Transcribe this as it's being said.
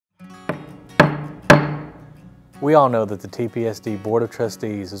We all know that the TPSD Board of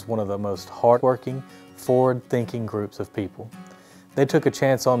Trustees is one of the most hardworking, forward-thinking groups of people. They took a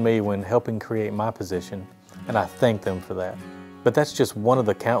chance on me when helping create my position, and I thank them for that. But that's just one of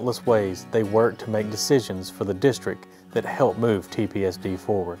the countless ways they work to make decisions for the district that help move TPSD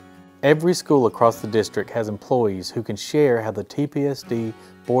forward. Every school across the district has employees who can share how the TPSD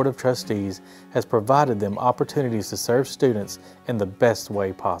Board of Trustees has provided them opportunities to serve students in the best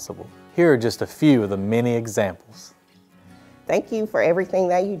way possible. Here are just a few of the many examples. Thank you for everything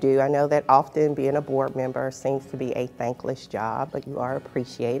that you do. I know that often being a board member seems to be a thankless job, but you are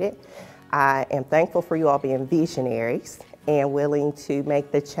appreciated. I am thankful for you all being visionaries and willing to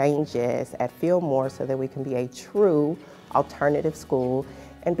make the changes at Fillmore so that we can be a true alternative school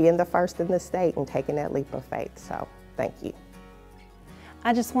and being the first in the state and taking that leap of faith. So, thank you.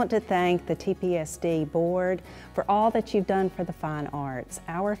 I just want to thank the TPSD Board for all that you've done for the fine arts.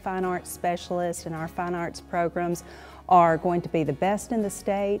 Our fine arts specialists and our fine arts programs are going to be the best in the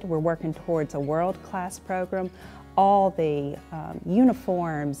state. We're working towards a world-class program. All the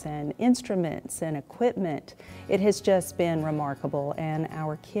uniforms and instruments and equipment, it has just been remarkable, and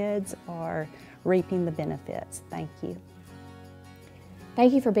our kids are reaping the benefits. Thank you.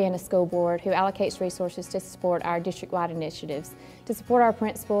 Thank you for being a school board who allocates resources to support our district-wide initiatives, to support our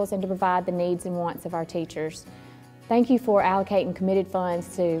principals, and to provide the needs and wants of our teachers. Thank you for allocating committed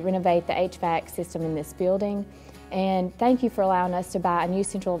funds to renovate the HVAC system in this building. And thank you for allowing us to buy a new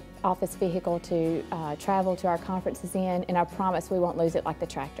central office vehicle to travel to our conferences in, and I promise we won't lose it like the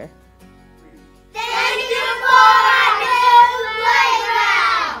tractor. Thank you for our new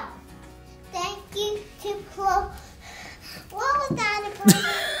playground! Thank you to What was that?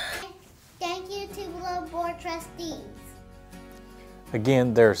 Thank you to the board trustees.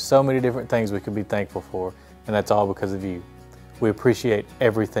 Again, there are so many different things we could be thankful for, and that's all because of you. We appreciate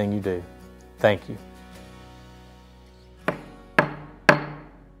everything you do. Thank you.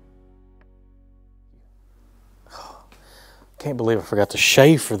 Can't believe I forgot to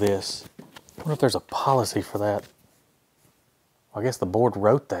shave for this. I wonder if there's a policy for that. Well, I guess the board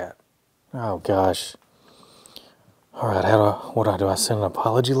wrote that. Oh gosh. All right, what do I do? I send an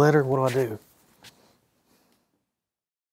apology letter? What do I do?